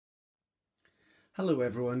Hello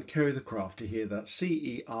everyone, Ceri the Crafter here, that's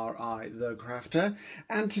C-E-R-I the Crafter,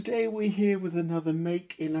 and today we're here with another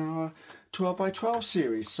make in our 12 by 12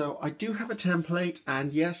 series. So I do have a template,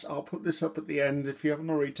 and yes, I'll put this up at the end. If you haven't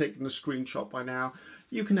already taken a screenshot by now,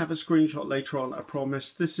 you can have a screenshot later on, I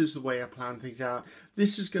promise. This is the way I plan things out.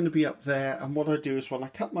 This is going to be up there, and what I do is when I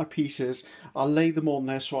cut my pieces, I'll lay them on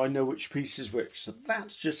there so I know which piece is which. So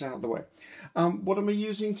that's just out of the way. What am I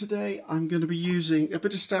using today? I'm going to be using a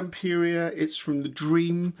bit of Stamperia. It's from the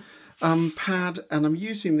Dream pad, and I'm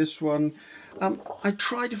using this one. I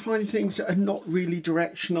try to find things that are not really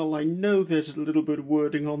directional. I know there's a little bit of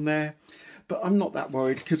wording on there, but I'm not that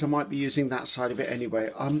worried because I might be using that side of it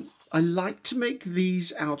anyway. I like to make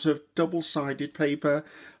these out of double-sided paper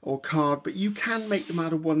or card, but you can make them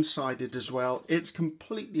out of one-sided as well. It's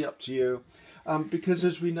completely up to you, because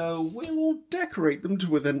as we know, we'll all decorate them to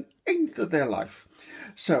within an 1/8 of their life.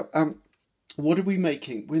 So, what are we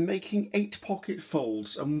making? We're making 8 pocket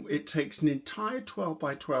folds, and it takes an entire 12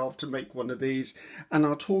 by 12 to make one of these, and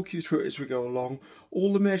I'll talk you through it as we go along.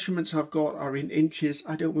 All the measurements I've got are in inches.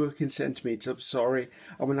 I don't work in centimetres, I'm sorry,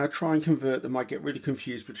 and when I try and convert them I get really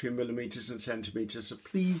confused between millimetres and centimetres, so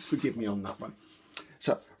please forgive me on that one.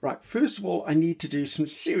 So, right, first of all I need to do some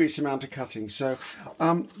serious amount of cutting. So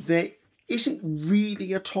there isn't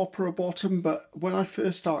really a top or a bottom, but when I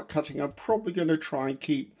first start cutting I'm probably going to try and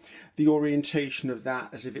keep the orientation of that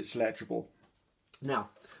as if it's legible. Now,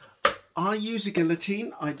 I use a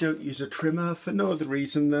guillotine. I don't use a trimmer for no other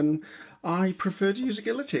reason than I prefer to use a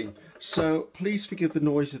guillotine. So please forgive the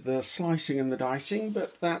noise of the slicing and the dicing,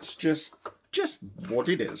 but that's just what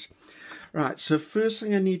it is. Right, so first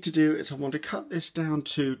thing I need to do is I want to cut this down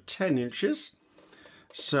to 10 inches.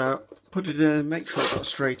 So put it in, make sure I've got a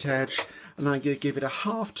straight edge, and I'm going to give it a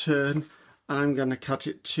half turn, and I'm going to cut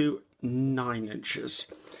it to 9 inches.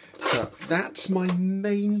 So that's my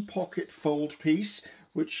main pocket fold piece,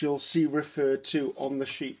 which you'll see referred to on the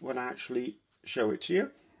sheet when I actually show it to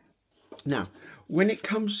you. Now, when it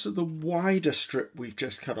comes to the wider strip we've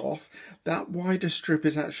just cut off, that wider strip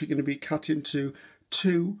is actually going to be cut into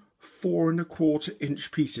 2 4¼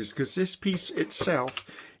 inch pieces, because this piece itself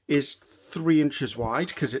is 3 inches wide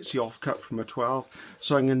because it's the offcut from a 12.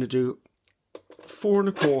 So I'm going to do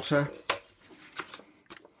 4¼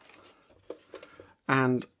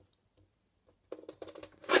 and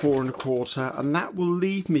 4¼ and that will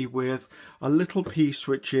leave me with a little piece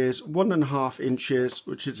which is 1½ inches,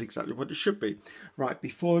 which is exactly what it should be. Right,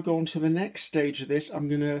 before I go on to the next stage of this, I'm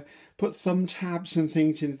going to put thumb tabs and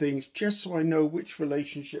things in things just so I know which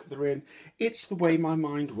relationship they're in. It's the way my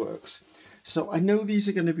mind works. So I know these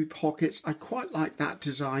are going to be pockets. I quite like that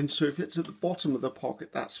design, so if it's at the bottom of the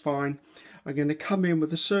pocket, that's fine. I'm going to come in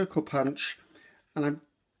with a circle punch, and I'm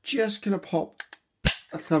just going to pop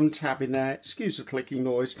a thumb tab in there, excuse the clicking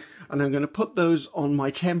noise, and I'm going to put those on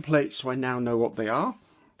my template so I now know what they are.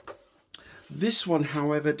 This one,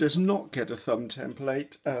 however, does not get a thumb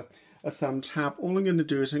template, a thumb tab. All I'm going to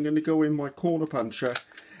do is I'm going to go in my corner puncher,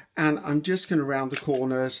 and I'm just going to round the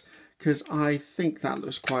corners because I think that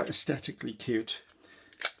looks quite aesthetically cute.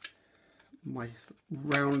 My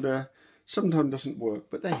rounder sometimes doesn't work,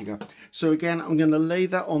 but there you go. So again, I'm going to lay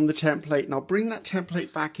that on the template, and I'll bring that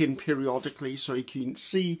template back in periodically so you can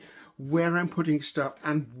see where I'm putting stuff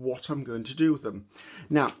and what I'm going to do with them.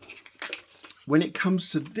 Now, when it comes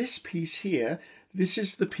to this piece here, this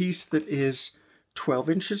is the piece that is 12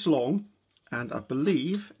 inches long, and I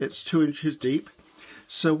believe it's 2 inches deep.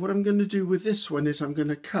 So what I'm going to do with this one is I'm going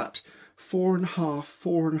to cut 4½,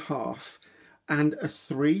 4½, and a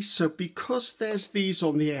 3. So because there's these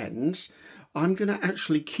on the ends, I'm going to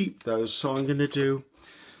actually keep those. So I'm going to do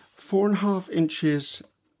 4½ inches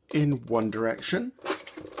in one direction.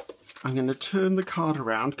 I'm going to turn the card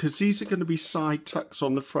around because these are going to be side tucks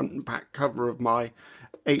on the front and back cover of my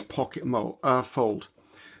 8 pocket fold.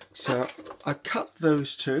 So I cut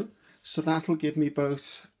those two, so that'll give me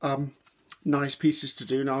both nice pieces to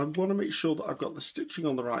do. Now I want to make sure that I've got the stitching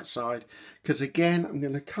on the right side, because again I'm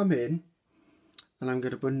going to come in and I'm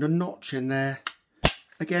going to put a notch in there.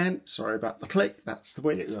 Again, sorry about the click, that's the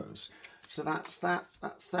way it goes. So that's that,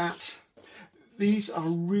 that's that. These are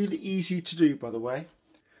really easy to do, by the way,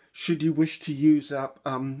 should you wish to use up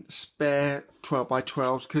spare 12 by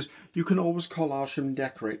 12s, because you can always collage them and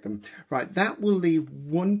decorate them. Right, that will leave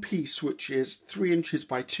one piece which is 3 inches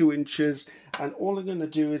by 2 inches, and all I'm going to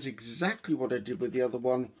do is exactly what I did with the other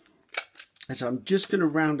one, is I'm just going to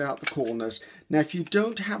round out the corners. Now if you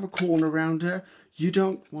don't have a corner rounder,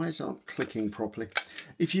 why is that not clicking properly?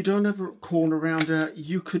 If you don't have a corner rounder,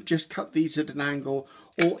 you could just cut these at an angle,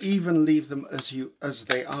 or even leave them as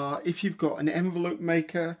they are. If you've got an envelope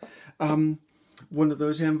maker, one of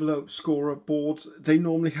those envelope scorer boards, they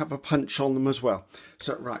normally have a punch on them as well.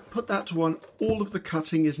 So right, put that to one. All of the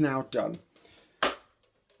cutting is now done.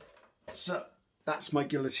 So that's my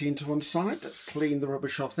guillotine to one side. Let's clean the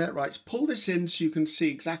rubbish off there. Right, let's pull this in so you can see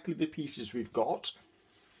exactly the pieces we've got.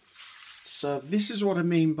 So this is what I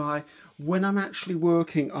mean by when I'm actually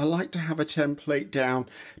working, I like to have a template down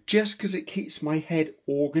just because it keeps my head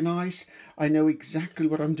organized. I know exactly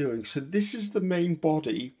what I'm doing. So this is the main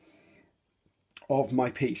body of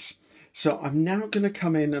my piece. So I'm now going to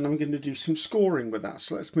come in and I'm going to do some scoring with that.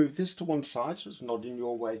 So let's move this to one side so it's not in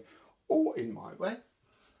your way or in my way.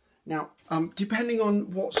 Now, depending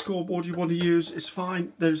on what scoreboard you want to use, it's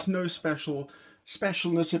fine. There's no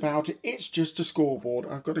specialness about it. It's just a scoreboard.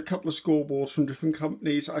 I've got a couple of scoreboards from different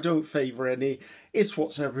companies. I don't favour any. It's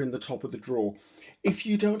whatever in the top of the drawer. If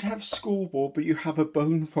you don't have a scoreboard but you have a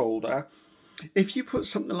bone folder, if you put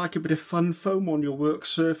something like a bit of fun foam on your work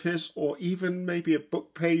surface, or even maybe a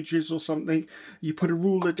book pages or something, you put a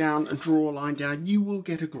ruler down and draw a line down, you will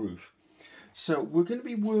get a groove. So we're going to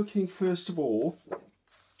be working first of all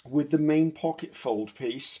with the main pocket fold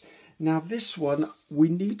piece. Now this one, we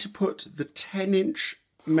need to put the 10-inch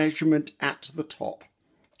measurement at the top.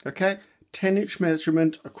 Okay, 10-inch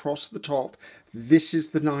measurement across the top. This is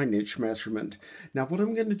the 9-inch measurement. Now what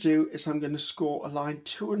I'm going to do is I'm going to score a line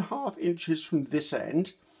 2.5 inches from this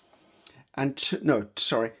end, and 2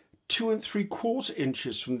 3/4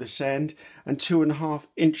 inches from this end, and 2.5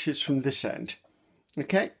 inches from this end.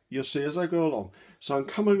 Okay, you'll see as I go along. So I'm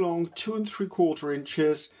coming along 2 3/4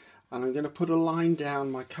 inches, and I'm going to put a line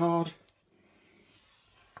down my card.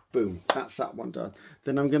 Boom, that's that one done.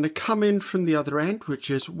 Then I'm going to come in from the other end, which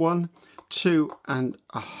is 1,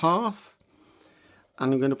 2.5.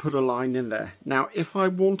 And I'm going to put a line in there. Now, if I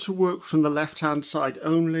want to work from the left-hand side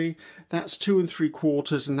only, that's 2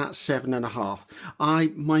 3/4 and that's 7.5.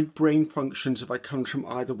 My brain functions if I come from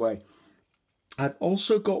either way. I've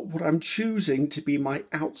also got what I'm choosing to be my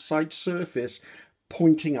outside surface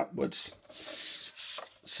pointing upwards.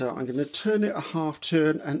 So I'm going to turn it a half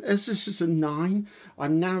turn, and as this is a 9,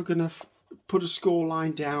 I'm now going to put a score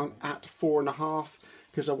line down at 4.5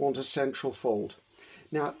 because I want a central fold.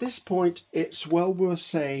 Now at this point, it's well worth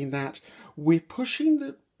saying that we're pushing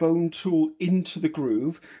the bone tool into the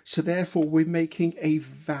groove, so therefore we're making a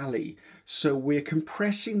valley. So we're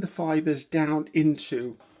compressing the fibres down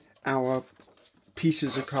into our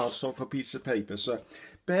pieces of cardstock or piece of paper. So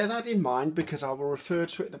bear that in mind because I will refer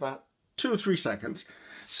to it in about 2 or 3 seconds.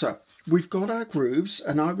 So we've got our grooves,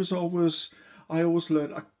 and I always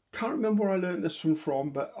learned, I can't remember where I learned this one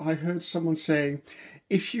from, but I heard someone saying,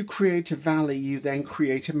 if you create a valley, you then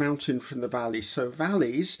create a mountain from the valley. So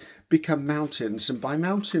valleys become mountains, and by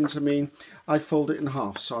mountains I mean I fold it in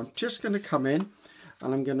half. So I'm just going to come in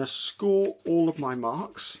and I'm going to score all of my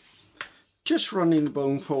marks, just running the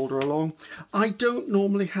bone folder along. I don't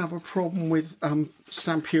normally have a problem with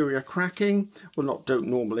Stamperia cracking. Well, don't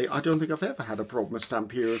normally. I don't think I've ever had a problem with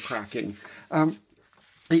Stamperia cracking.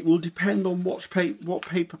 It will depend on what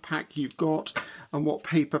paper pack you've got and what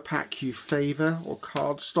paper pack you favour, or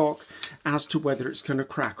cardstock, as to whether it's going to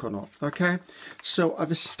crack or not. Okay, so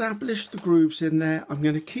I've established the grooves in there. I'm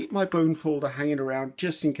going to keep my bone folder hanging around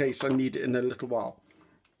just in case I need it in a little while.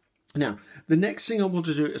 Now, the next thing I want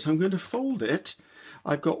to do is I'm going to fold it.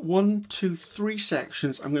 I've got 1, 2, 3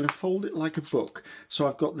 sections. I'm going to fold it like a book. So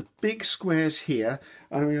I've got the big squares here.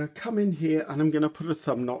 I'm going to come in here and I'm going to put a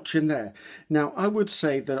thumb notch in there. Now, I would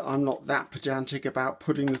say that I'm not that pedantic about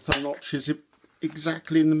putting the thumb notches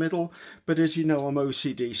exactly in the middle, but as you know, I'm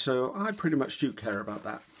OCD, so I pretty much do care about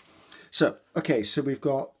that. So, okay, so we've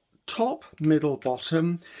got top, middle,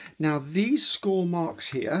 bottom. Now these score marks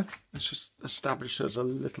here, let's just establish those a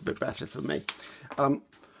little bit better for me.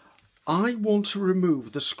 I want to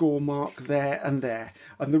remove the score mark there and there.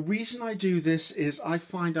 And the reason I do this is I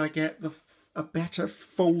find I get a better,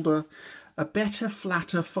 flatter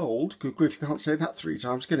fold. Good grief, you can't say that 3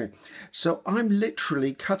 times, can you? So I'm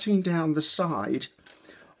literally cutting down the side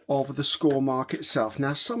of the score mark itself.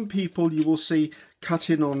 Now some people you will see cut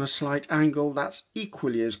in on a slight angle. That's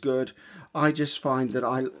equally as good. I just find that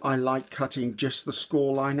I like cutting just the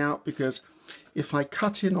score line out, because if I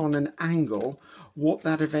cut in on an angle, what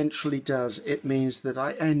that eventually does, it means that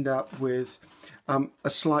I end up with a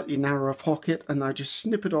slightly narrower pocket, and I just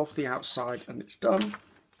snip it off the outside and it's done.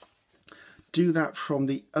 Do that from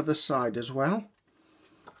the other side as well.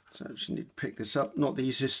 So I just need to pick this up, not the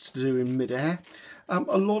easiest to do in mid-air.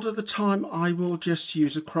 A lot of the time I will just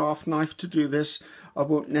use a craft knife to do this. I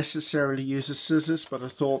won't necessarily use a scissors, but I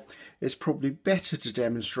thought it's probably better to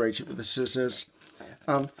demonstrate it with the scissors.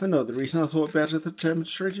 For no other reason, I thought better to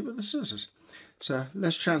demonstrate it with the scissors. So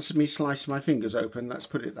less chance of me slicing my fingers open, let's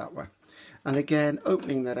put it that way. And again,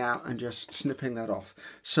 opening that out and just snipping that off.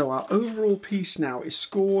 So our overall piece now is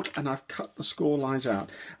scored, and I've cut the score lines out.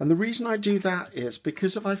 And the reason I do that is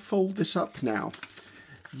because if I fold this up now,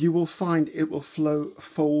 you will find it will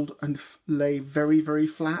fold and lay very, very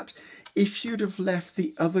flat. If you'd have left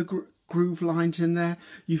the other groove lines in there,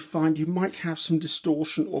 you find you might have some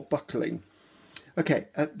distortion or buckling. Okay,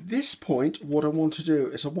 at this point, what I want to do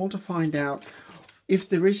is I want to find out if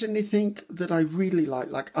there is anything that I really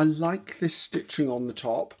like I like this stitching on the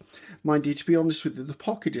top. Mind you, to be honest with you, the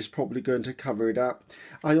pocket is probably going to cover it up.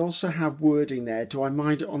 I also have wording there. Do I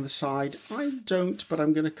mind it on the side? I don't, but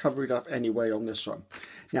I'm going to cover it up anyway on this one.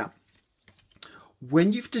 Now,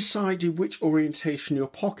 when you've decided which orientation your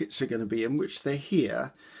pockets are going to be in, which they're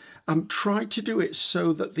here, try to do it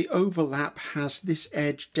so that the overlap has this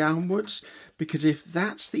edge downwards, because if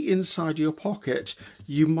that's the inside of your pocket,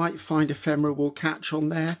 you might find ephemera will catch on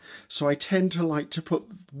there. So I tend to like to put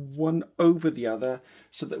one over the other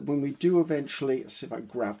so that when we do eventually, let's see if I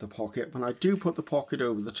grab the pocket, when I do put the pocket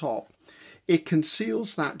over the top, it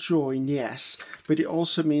conceals that join, yes, but it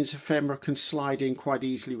also means ephemera can slide in quite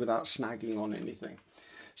easily without snagging on anything.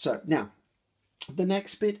 So now, the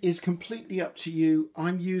next bit is completely up to you.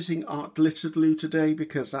 I'm using art glittered glue today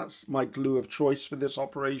because that's my glue of choice for this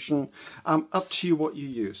operation. Up to you what you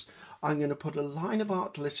use. I'm going to put a line of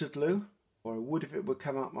art glittered glue, or I would if it would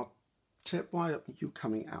come out my tip. Why are you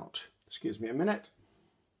coming out? Excuse me a minute.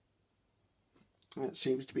 It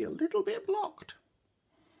seems to be a little bit blocked.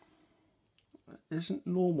 It isn't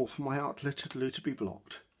normal for my art glittered glue to be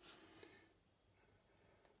blocked.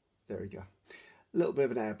 There we go. A little bit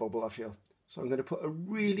of an air bubble, I feel. So I'm going to put a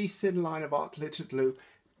really thin line of art glittered glue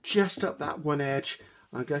just up that one edge.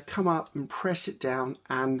 I'm going to come up and press it down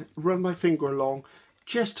and run my finger along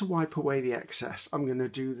just to wipe away the excess. I'm going to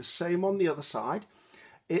do the same on the other side.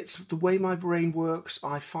 It's the way my brain works.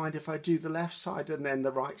 I find if I do the left side and then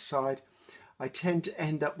the right side, I tend to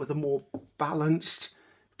end up with a more balanced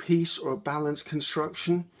piece or a balanced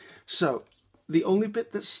construction. So the only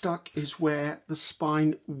bit that's stuck is where the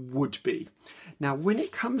spine would be. Now, when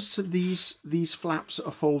it comes to these flaps that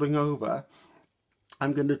are folding over,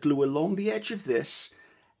 I'm going to glue along the edge of this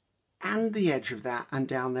and the edge of that and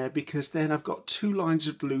down there, because then I've got two lines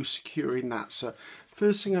of glue securing that. So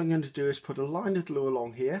first thing I'm going to do is put a line of glue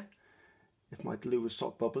along here, if my glue would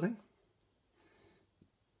stop bubbling.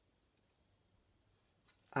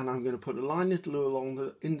 And I'm going to put a line of glue along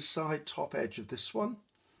the inside top edge of this one.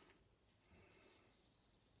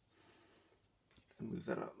 And move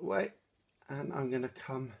that out of the way. And I'm going to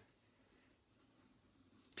come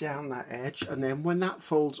down that edge, and then when that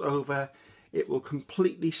folds over, it will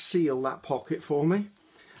completely seal that pocket for me.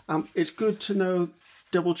 It's good to know,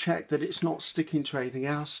 double check that it's not sticking to anything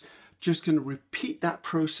else. Just going to repeat that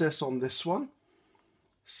process on this one.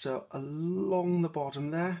 So along the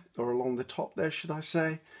bottom there, or along the top there should I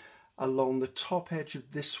say, along the top edge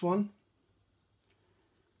of this one.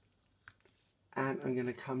 And I'm going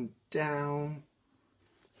to come down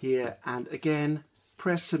here and again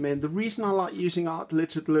press them in. The reason I like using art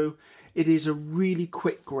glittered glue, it is a really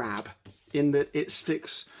quick grab in that it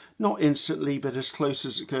sticks not instantly but as close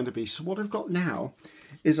as it's going to be. So what I've got now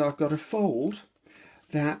is I've got a fold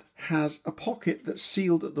that has a pocket that's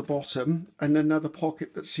sealed at the bottom and another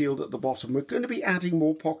pocket that's sealed at the bottom. We're going to be adding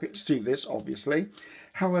more pockets to this, obviously.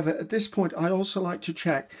 However, at this point I also like to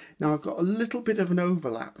check. Now I've got a little bit of an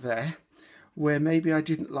overlap there where maybe I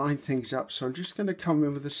didn't line things up, so I'm just going to come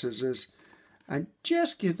in with the scissors and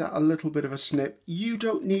just give that a little bit of a snip. You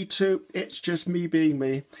don't need to, it's just me being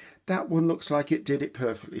me. That one looks like it did it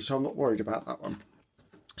perfectly, so I'm not worried about that one.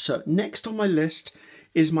 So next on my list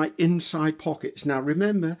is my inside pockets. Now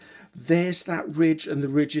remember, there's that ridge and the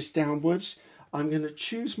ridge is downwards. I'm going to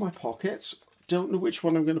choose my pockets. Don't know which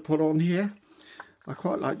one I'm going to put on here. I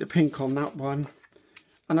quite like the pink on that one.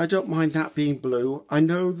 And I don't mind that being blue. I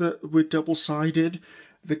know that we're double-sided.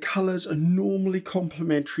 The colours are normally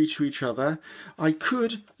complementary to each other. I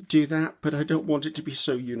could do that, but I don't want it to be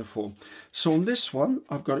so uniform. So on this one,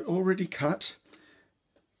 I've got it already cut.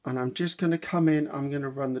 And I'm just going to come in, I'm going to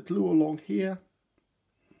run the glue along here,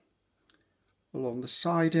 along the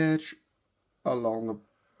side edge, along the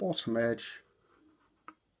bottom edge,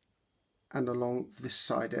 and along this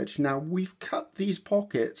side edge. Now we've cut these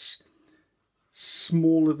pockets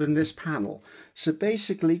smaller than this panel, so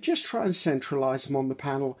basically just try and centralize them on the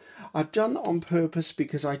panel. I've done it on purpose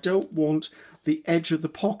because I don't want the edge of the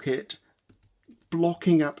pocket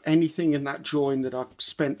blocking up anything in that join that I've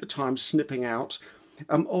spent the time snipping out.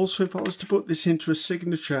 Also, if I was to put this into a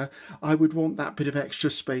signature, I would want that bit of extra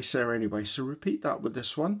space there anyway, so repeat that with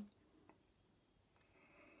this one.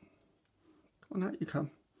 on, out you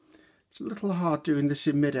come. It's a little hard doing this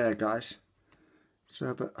in mid-air, guys.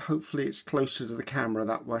 So, but hopefully it's closer to the camera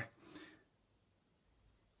that way.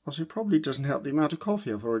 Also, it probably doesn't help the amount of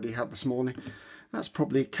coffee I've already had this morning. That's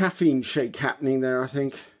probably a caffeine shake happening there, I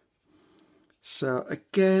think. So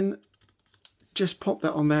again, just pop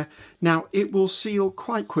that on there. Now it will seal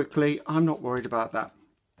quite quickly. I'm not worried about that.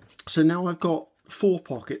 So now I've got 4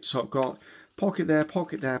 pockets. So I've got pocket there,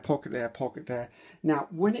 pocket there, pocket there, pocket there. Now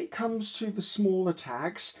when it comes to the smaller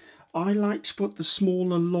tags, I like to put the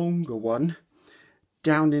smaller, longer one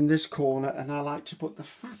down in this corner, and I like to put the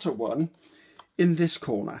fatter one in this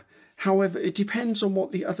corner. However, it depends on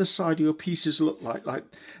what the other side of your pieces look like. Like,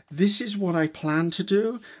 this is what I plan to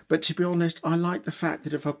do, but to be honest, I like the fact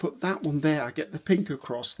that if I put that one there, I get the pink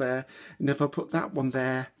across there, and if I put that one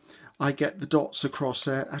there, I get the dots across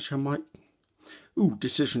there. Actually, I might... Ooh,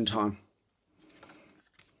 decision time.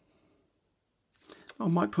 I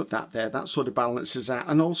might put that there. That sort of balances out.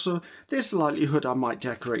 And also, there's the likelihood I might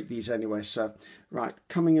decorate these anyway. So, right,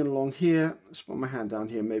 coming in along here. Let's put my hand down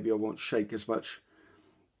here. Maybe I won't shake as much.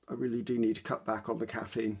 I really do need to cut back on the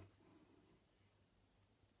caffeine.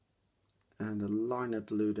 And a line of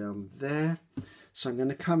glue down there. So I'm going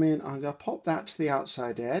to come in, I'm going to pop that to the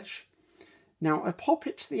outside edge. Now I pop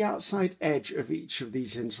it to the outside edge of each of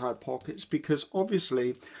these inside pockets because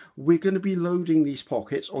obviously we're going to be loading these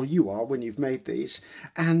pockets, or you are when you've made these,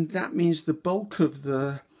 and that means the bulk of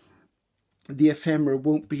the ephemera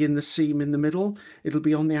won't be in the seam in the middle. It'll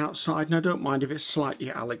be on the outside, and I don't mind if it's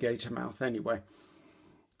slightly alligator mouth anyway.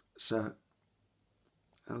 So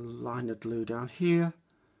a line of glue down here,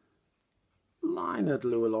 line of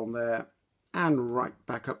glue along there, and right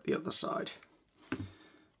back up the other side.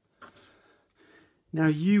 Now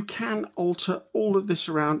you can alter all of this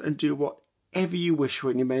around and do whatever you wish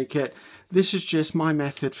when you make it. This is just my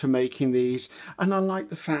method for making these, and I like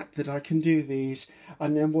the fact that I can do these,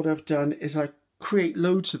 and then what I've done is I create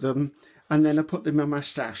loads of them and then I put them in my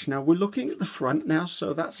stash. Now we're looking at the front now,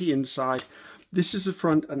 so that's the inside. This is the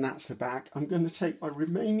front and that's the back. I'm going to take my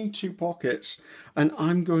remaining 2 pockets and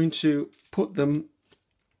I'm going to put them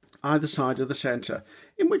either side of the centre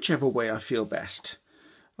in whichever way I feel best.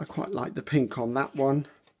 I quite like the pink on that one,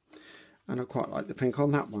 and I quite like the pink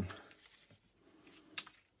on that one.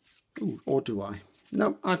 Ooh, or do I?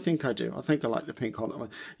 No, I think I do. I think I like the pink on that one.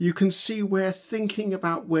 You can see where thinking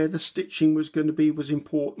about where the stitching was going to be was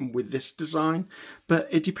important with this design, but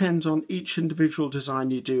it depends on each individual design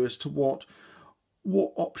you do as to what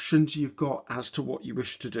options you've got as to what you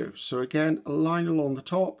wish to do. So again, a line along the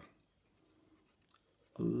top,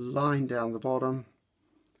 a line down the bottom,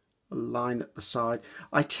 a line at the side.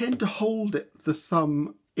 I tend to hold the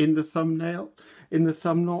thumb in the thumbnail, in the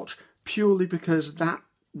thumb notch, purely because that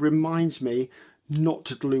reminds me not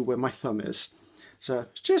to glue where my thumb is. So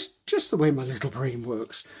just the way my little brain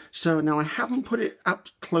works. So now I haven't put it up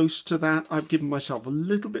close to that. I've given myself a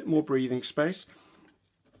little bit more breathing space.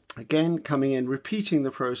 Again, coming in, repeating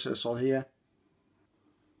the process on here.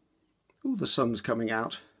 Oh, the sun's coming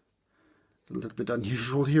out. It's a little bit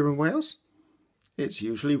unusual here in Wales. It's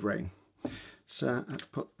usually rain. So I'll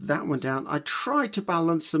put that one down. I try to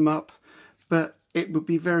balance them up, but it would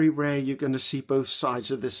be very rare you're going to see both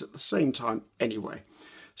sides of this at the same time anyway.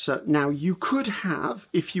 So now you could have,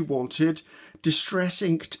 if you wanted, distress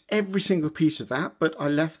inked every single piece of that, but I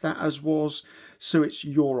left that as was, so it's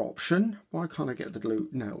your option. Why can't I get the glue?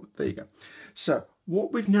 No, there you go. So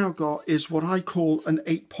what we've now got is what I call an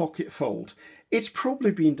 8-pocket fold. It's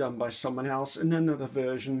probably been done by someone else in another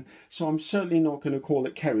version, so I'm certainly not going to call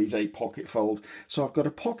it Ceri's 8-pocket fold. So I've got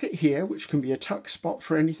a pocket here, which can be a tuck spot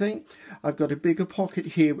for anything. I've got a bigger pocket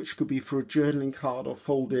here, which could be for a journaling card or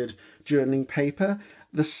folded journaling paper.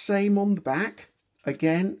 The same on the back,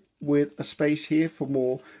 again, with a space here for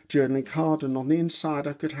more journaling card, and on the inside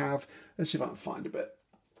I could have, let's see if I can find a bit.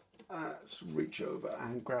 Let's reach over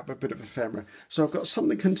and grab a bit of ephemera. So I've got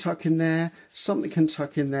something can tuck in there, something can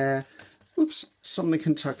tuck in there, oops, something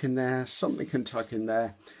can tuck in there, something can tuck in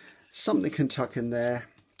there, something can tuck in there,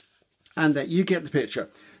 and there, you get the picture.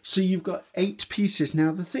 So you've got 8 pieces.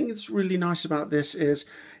 Now the thing that's really nice about this is,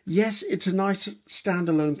 yes, it's a nice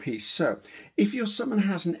standalone piece. So if you're someone who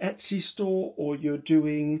has an Etsy store or you're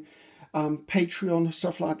doing Patreon or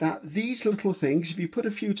stuff like that, these little things, if you put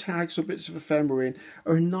a few tags or bits of ephemera in,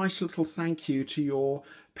 are a nice little thank you to your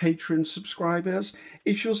Patreon subscribers.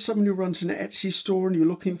 If you're someone who runs an Etsy store and you're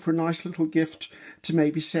looking for a nice little gift to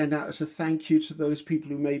maybe send out as a thank you to those people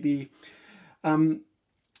who maybe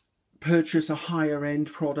purchase a higher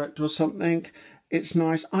end product or something, it's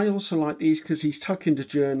nice. I also like these because these tuck into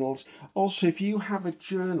journals. Also, if you have a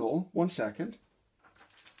journal, one second.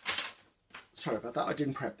 sorry about that, I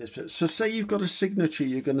didn't prep this bit. So say you've got a signature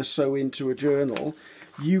you're going to sew into a journal,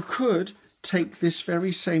 you could take this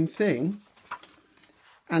very same thing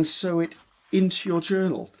and sew it into your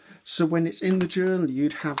journal. So when it's in the journal,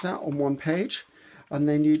 you'd have that on one page, and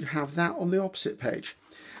then you'd have that on the opposite page.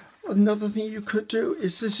 Another thing you could do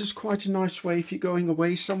is, this is quite a nice way if you're going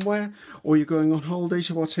away somewhere or you're going on holidays,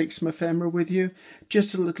 you want to take some ephemera with you,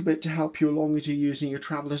 just a little bit to help you along as you're using your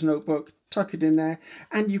traveller's notebook. Tuck it in there,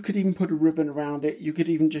 and you could even put a ribbon around it. You could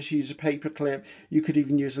even just use a paper clip. You could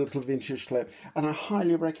even use a little vintage clip. And I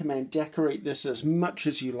highly recommend decorate this as much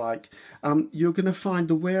as you like. You're going to find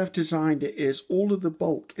the way I've designed it is all of the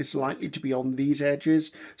bulk is likely to be on these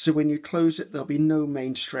edges. So when you close it, there'll be no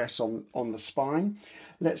main stress on the spine.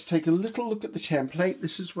 Let's take a little look at the template.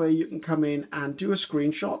 This is where you can come in and do a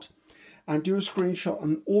screenshot.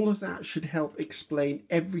 And all of that should help explain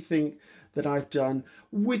everything that I've done,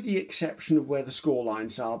 with the exception of where the score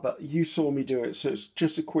lines are, but you saw me do it, so it's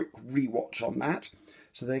just a quick rewatch on that.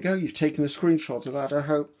 So there you go, you've taken a screenshot of that, I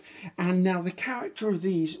hope. And now the character of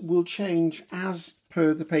these will change as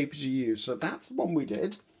per the papers you use. So that's the one we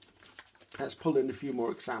did. Let's pull in a few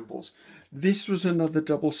more examples. This was another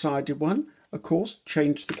double-sided one, of course,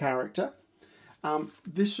 changed the character.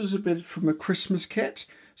 This was a bit from a Christmas kit,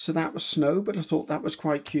 so that was snow, but I thought that was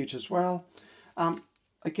quite cute as well.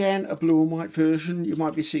 Again, a blue and white version. You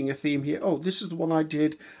might be seeing a theme here. Oh, this is the one I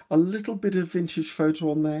did. A little bit of vintage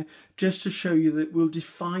photo on there, just to show you that we'll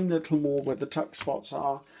define a little more where the tuck spots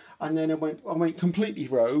are. And then I went completely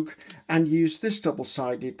rogue and used this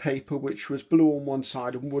double-sided paper, which was blue on one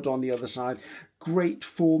side and wood on the other side. Great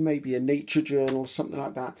for maybe a nature journal, something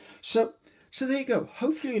like that. So there you go.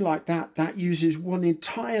 Hopefully you like that. That uses one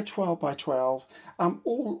entire 12 by 12,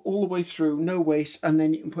 all the way through, no waste, and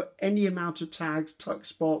then you can put any amount of tags, tuck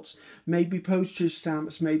spots, maybe postage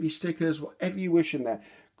stamps, maybe stickers, whatever you wish in there.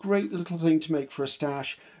 Great little thing to make for a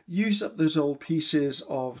stash. Use up those old pieces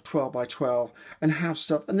of 12 by 12 and have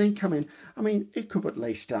stuff, and then come in. I mean, you could put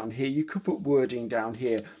lace down here, you could put wording down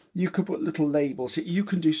here, you could put little labels here. You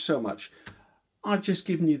can do so much. I've just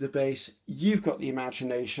given you the base. You've got the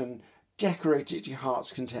imagination. Decorate it to your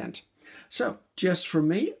heart's content. So, just from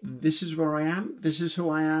me, this is where I am, this is who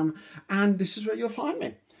I am, and this is where you'll find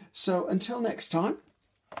me. So, until next time,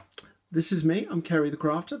 this is me. I'm Ceri the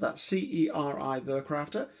Crafter. That's C-E-R-I the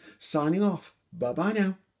Crafter. Signing off. Bye-bye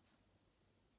now.